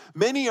situation.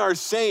 Many are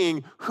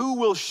saying, who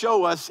will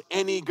show us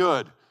any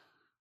good?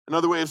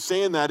 Another way of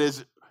saying that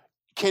is,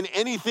 can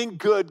anything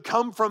good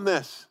come from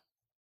this?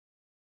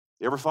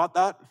 You ever thought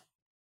that?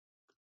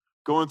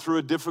 Going through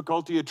a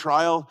difficulty, a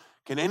trial,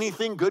 can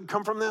anything good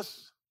come from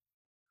this?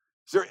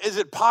 Is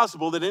it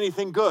possible that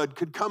anything good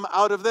could come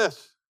out of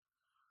this?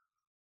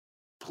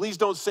 Please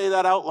don't say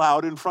that out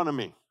loud in front of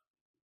me.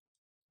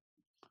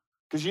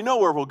 Because you know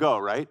where we'll go,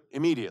 right?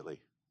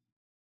 Immediately.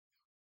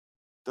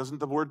 Doesn't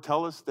the word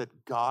tell us that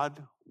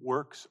God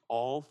works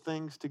all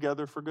things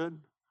together for good?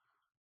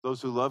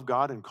 Those who love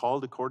God and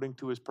called according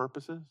to his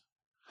purposes?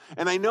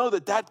 And I know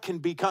that can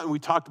become, we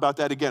talked about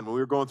that again when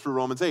we were going through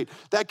Romans 8,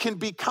 that can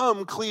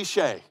become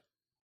cliche.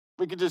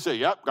 We can just say,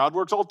 yep, God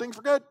works all things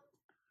for good.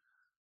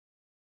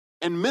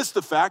 And miss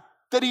the fact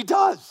that he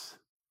does.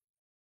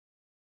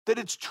 That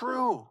it's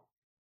true.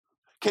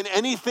 Can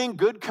anything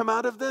good come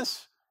out of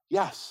this?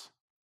 Yes.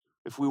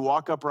 If we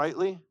walk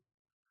uprightly,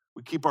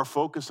 we keep our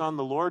focus on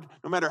the Lord,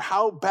 no matter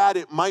how bad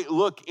it might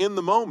look in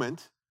the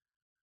moment.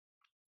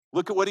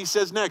 Look at what he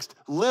says next.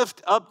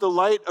 Lift up the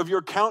light of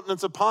your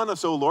countenance upon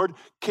us, O Lord.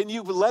 Can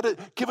you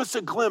give us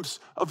a glimpse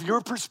of your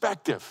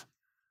perspective?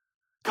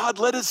 God,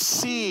 let us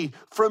see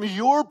from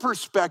your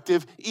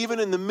perspective, even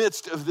in the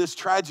midst of this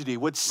tragedy,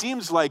 what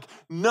seems like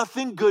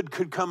nothing good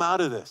could come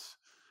out of this.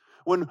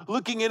 When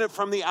looking at it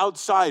from the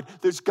outside,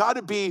 there's got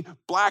to be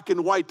black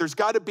and white. There's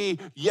got to be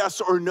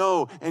yes or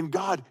no. And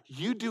God,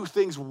 you do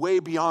things way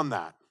beyond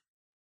that.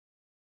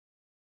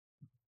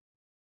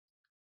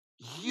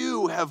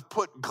 You have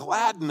put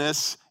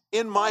gladness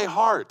in my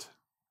heart.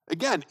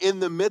 Again, in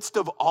the midst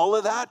of all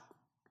of that,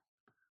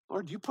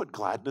 Lord, you put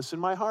gladness in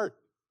my heart.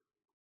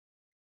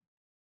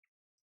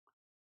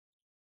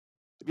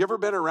 Have you ever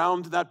been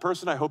around that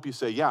person? I hope you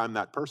say, yeah, I'm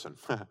that person.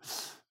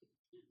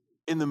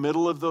 In the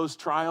middle of those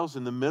trials,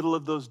 in the middle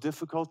of those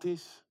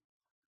difficulties,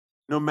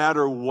 no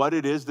matter what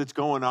it is that's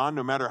going on,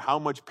 no matter how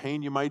much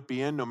pain you might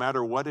be in, no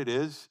matter what it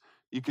is,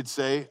 you could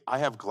say, I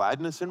have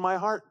gladness in my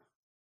heart.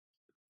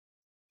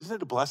 Isn't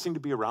it a blessing to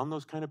be around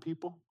those kind of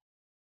people?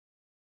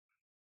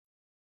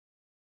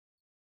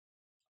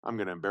 I'm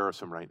going to embarrass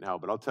him right now,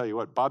 but I'll tell you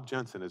what, Bob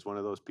Jensen is one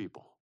of those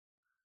people.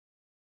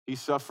 He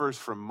suffers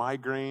from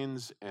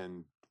migraines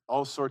and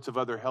all sorts of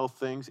other health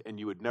things, and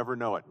you would never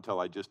know it until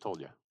I just told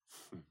you.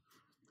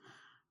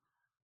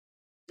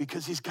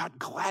 Because he's got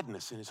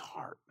gladness in his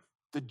heart.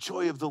 The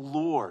joy of the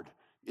Lord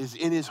is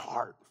in his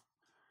heart.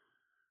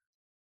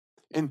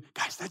 And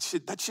guys,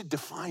 that should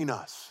define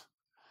us.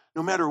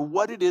 No matter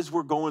what it is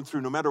we're going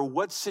through, no matter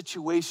what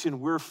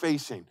situation we're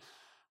facing,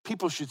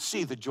 people should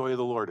see the joy of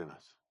the Lord in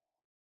us.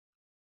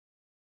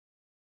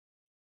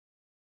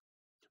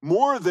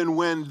 More than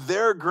when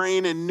their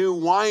grain and new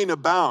wine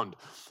abound.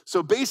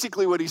 So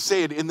basically what he's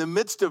saying, in the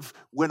midst of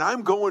when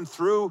I'm going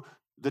through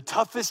the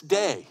toughest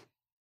day,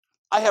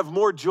 I have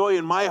more joy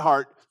in my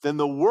heart than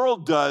the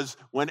world does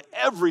when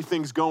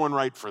everything's going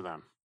right for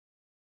them.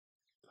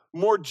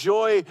 More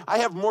joy, I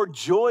have more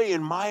joy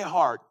in my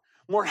heart,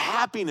 more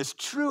happiness,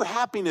 true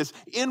happiness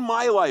in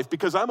my life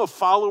because I'm a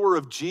follower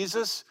of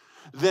Jesus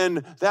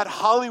than that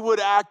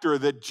Hollywood actor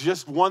that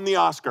just won the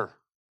Oscar.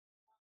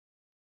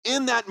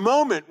 In that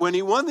moment when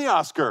he won the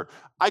Oscar,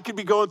 I could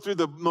be going through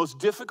the most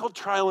difficult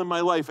trial in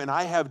my life and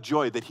I have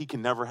joy that he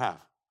can never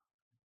have.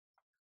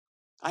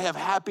 I have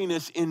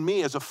happiness in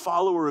me as a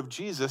follower of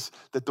Jesus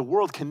that the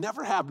world can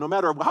never have, no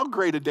matter how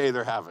great a day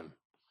they're having.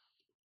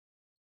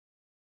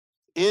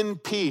 In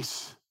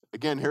peace,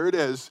 again, here it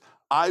is,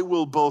 I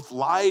will both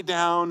lie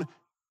down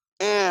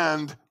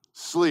and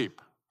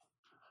sleep.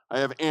 I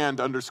have and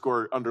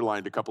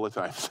underlined a couple of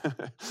times.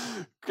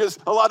 Because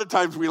a lot of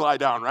times we lie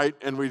down, right?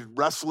 And we're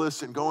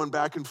restless and going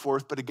back and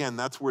forth. But again,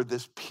 that's where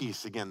this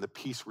peace, again, the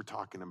peace we're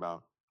talking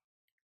about.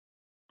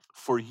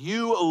 For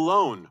you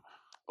alone,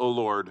 O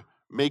Lord,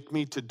 make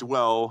me to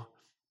dwell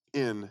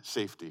in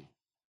safety.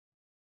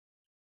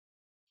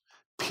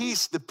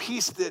 Peace, the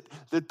peace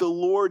that the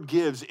Lord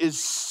gives is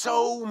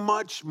so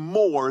much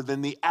more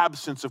than the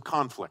absence of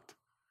conflict.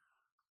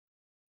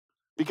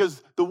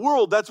 Because the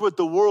world, that's what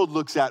the world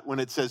looks at when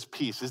it says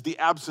peace, is the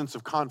absence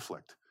of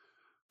conflict.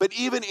 But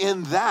even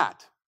in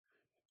that,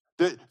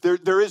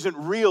 there isn't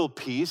real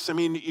peace. I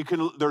mean,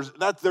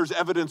 there's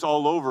evidence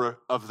all over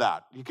of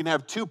that. You can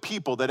have two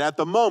people that at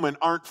the moment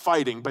aren't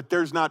fighting, but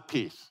there's not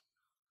peace.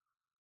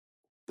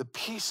 The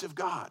peace of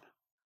God.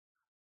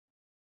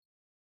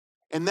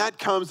 And that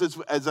comes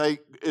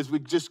as we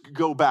just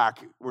go back.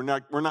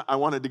 I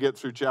wanted to get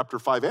through chapter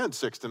 5 and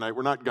 6 tonight.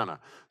 We're not gonna.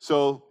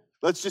 So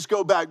let's just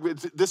go back.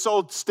 This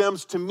all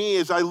stems to me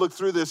as I look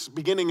through this,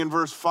 beginning in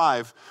verse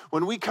 5.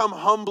 When we come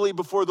humbly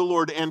before the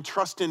Lord and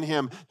trust in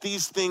him,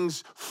 these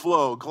things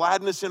flow.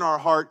 Gladness in our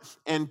heart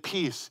and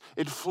peace.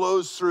 It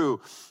flows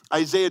through.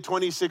 Isaiah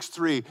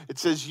 26:3, it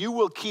says, you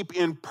will keep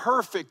in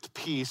perfect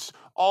peace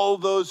all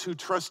those who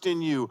trust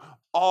in you,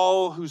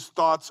 all whose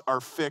thoughts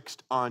are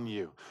fixed on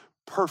you.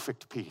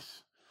 Perfect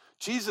peace.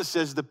 Jesus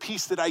says the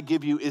peace that I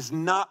give you is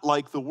not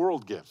like the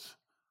world gives.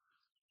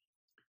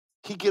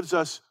 He gives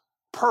us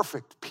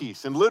perfect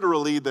peace. And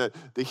literally the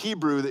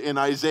Hebrew in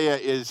Isaiah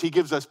is he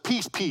gives us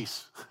peace,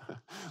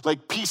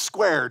 like peace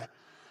squared.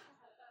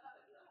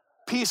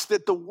 Peace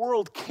that the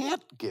world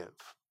can't give.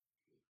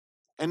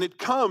 And it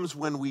comes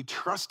when we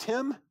trust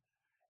him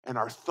and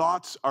our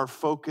thoughts are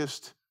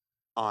focused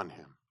on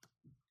him.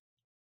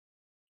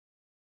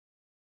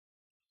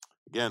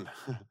 Again,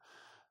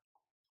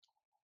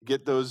 you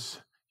get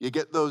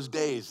those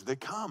days. They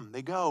come,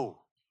 they go.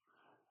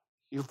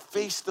 You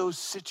face those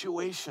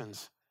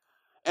situations.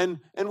 And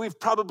we've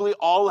probably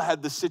all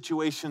had the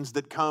situations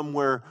that come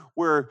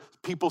where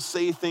people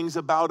say things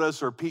about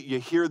us, or you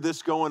hear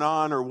this going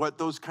on, or what,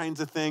 those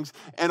kinds of things.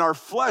 And our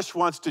flesh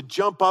wants to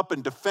jump up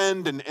and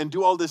defend and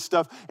do all this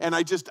stuff. And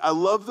I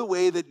love the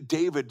way that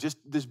David, just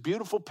this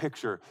beautiful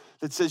picture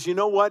that says, you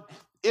know what?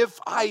 If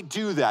I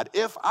do that,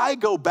 if I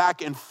go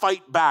back and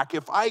fight back,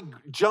 if I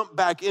jump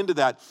back into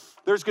that,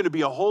 there's going to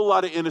be a whole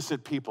lot of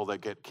innocent people that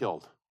get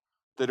killed,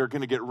 that are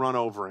going to get run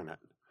over in it.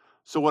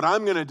 So what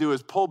I'm going to do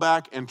is pull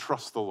back and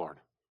trust the Lord.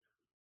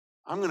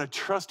 I'm going to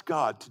trust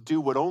God to do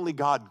what only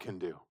God can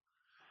do.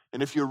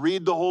 And if you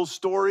read the whole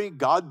story,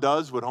 God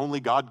does what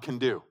only God can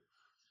do.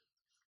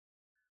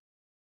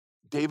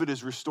 David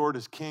is restored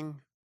as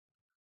king.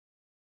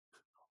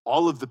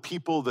 All of the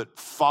people that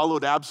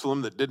followed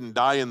Absalom that didn't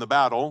die in the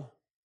battle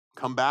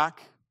come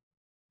back,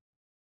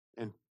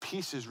 and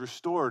peace is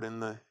restored in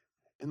the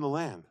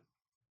land.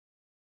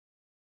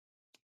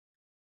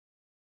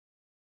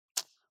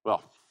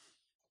 Well,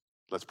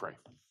 let's pray.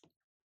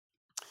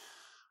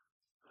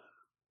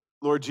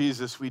 Lord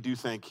Jesus, we do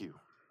thank you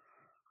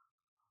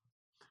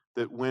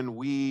that when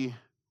we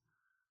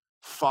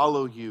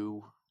follow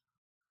you,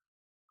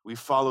 we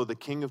follow the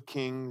King of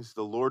Kings,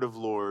 the Lord of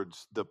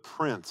Lords, the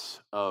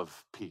Prince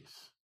of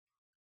Peace.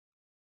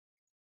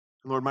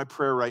 Lord, my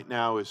prayer right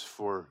now is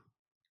for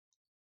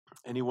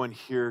anyone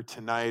here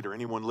tonight or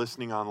anyone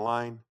listening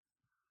online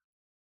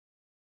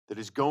that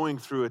is going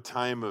through a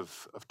time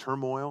of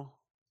turmoil,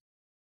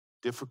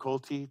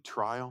 difficulty,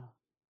 trial.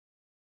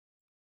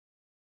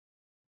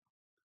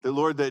 That,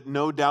 Lord, that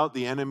no doubt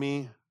the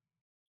enemy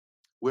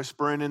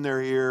whispering in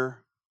their ear,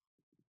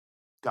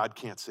 God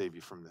can't save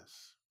you from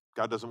this.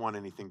 God doesn't want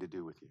anything to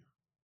do with you.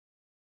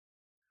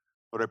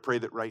 Lord, I pray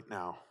that right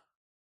now,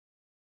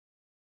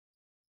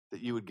 that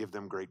you would give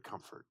them great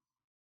comfort.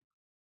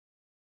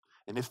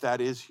 And if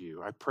that is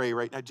you, I pray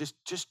right now, just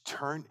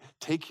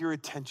take your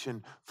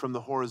attention from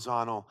the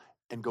horizontal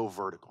and go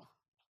vertical.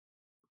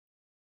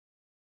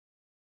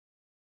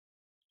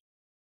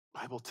 The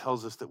Bible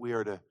tells us that we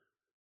are to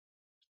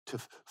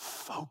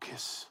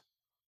focus,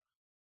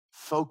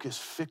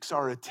 fix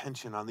our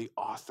attention on the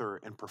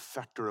author and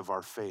perfecter of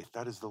our faith.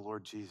 That is the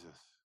Lord Jesus.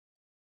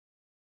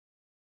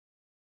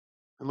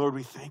 And Lord,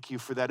 we thank you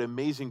for that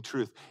amazing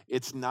truth.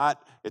 It's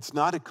not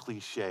a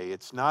cliche.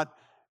 It's not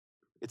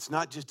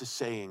just a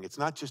saying. It's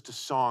not just a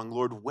song.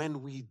 Lord,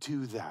 when we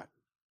do that,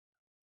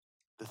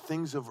 the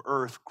things of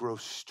earth grow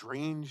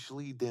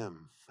strangely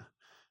dim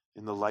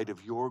in the light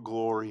of your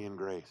glory and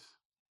grace.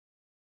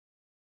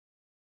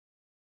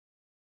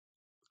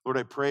 Lord,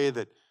 I pray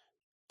that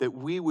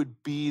we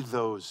would be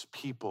those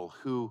people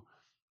who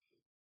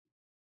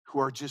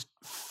are just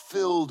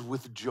filled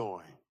with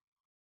joy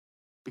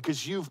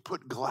because you've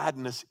put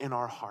gladness in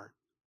our heart.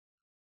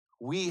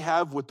 We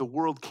have what the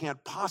world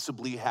can't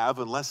possibly have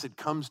unless it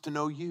comes to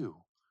know you.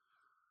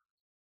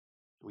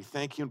 We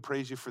thank you and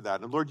praise you for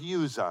that. And Lord,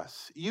 use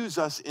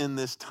us in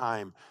this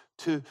time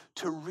to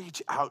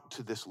reach out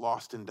to this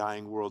lost and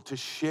dying world, to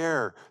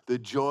share the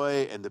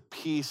joy and the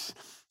peace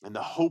and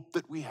the hope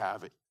that we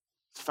have.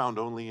 It's found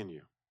only in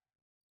you.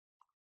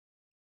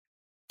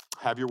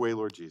 Have your way,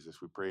 Lord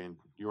Jesus. We pray in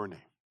your name.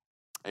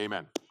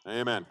 Amen.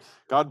 Amen.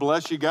 God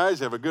bless you guys.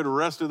 Have a good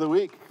rest of the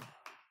week.